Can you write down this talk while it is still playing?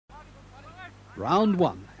Round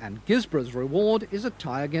one, and Guisborough's reward is a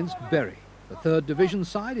tie against Bury. The third division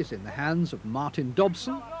side is in the hands of Martin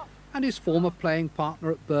Dobson and his former playing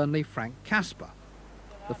partner at Burnley, Frank Casper.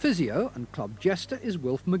 The physio and club jester is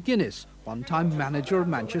Wilf McGuinness, one-time manager of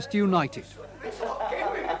Manchester United. It's not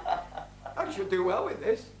giving. I should do well with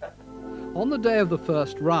this. On the day of the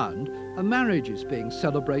first round, a marriage is being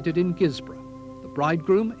celebrated in Guisborough. The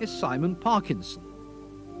bridegroom is Simon Parkinson.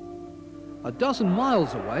 A dozen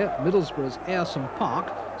miles away at Middlesbrough's Ayresome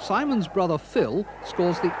Park, Simon's brother Phil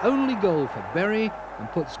scores the only goal for Bury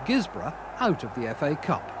and puts Guisborough out of the FA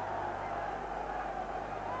Cup.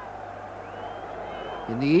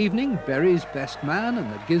 In the evening, Bury's best man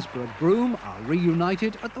and the Guisborough groom are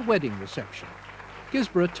reunited at the wedding reception.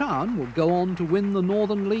 Guisborough Town will go on to win the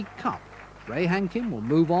Northern League Cup. Ray Hankin will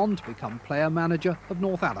move on to become player manager of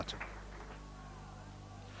Northallerton.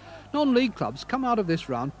 Non-league clubs come out of this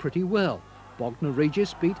round pretty well. Bognor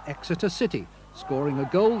Regis beat Exeter City, scoring a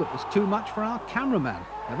goal that was too much for our cameraman,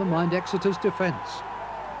 never mind Exeter's defence.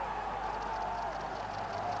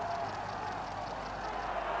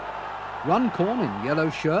 Runcorn in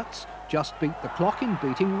yellow shirts just beat the clock in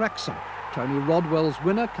beating Wrexham. Tony Rodwell's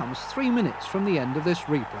winner comes 3 minutes from the end of this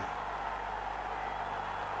replay.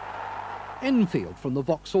 Enfield from the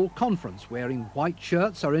Vauxhall Conference, wearing white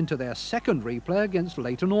shirts, are into their second replay against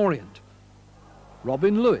Leyton Orient.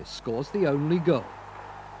 Robin Lewis scores the only goal.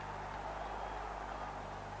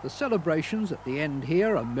 The celebrations at the end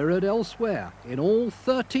here are mirrored elsewhere. In all,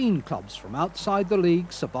 13 clubs from outside the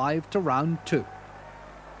league survived to round two.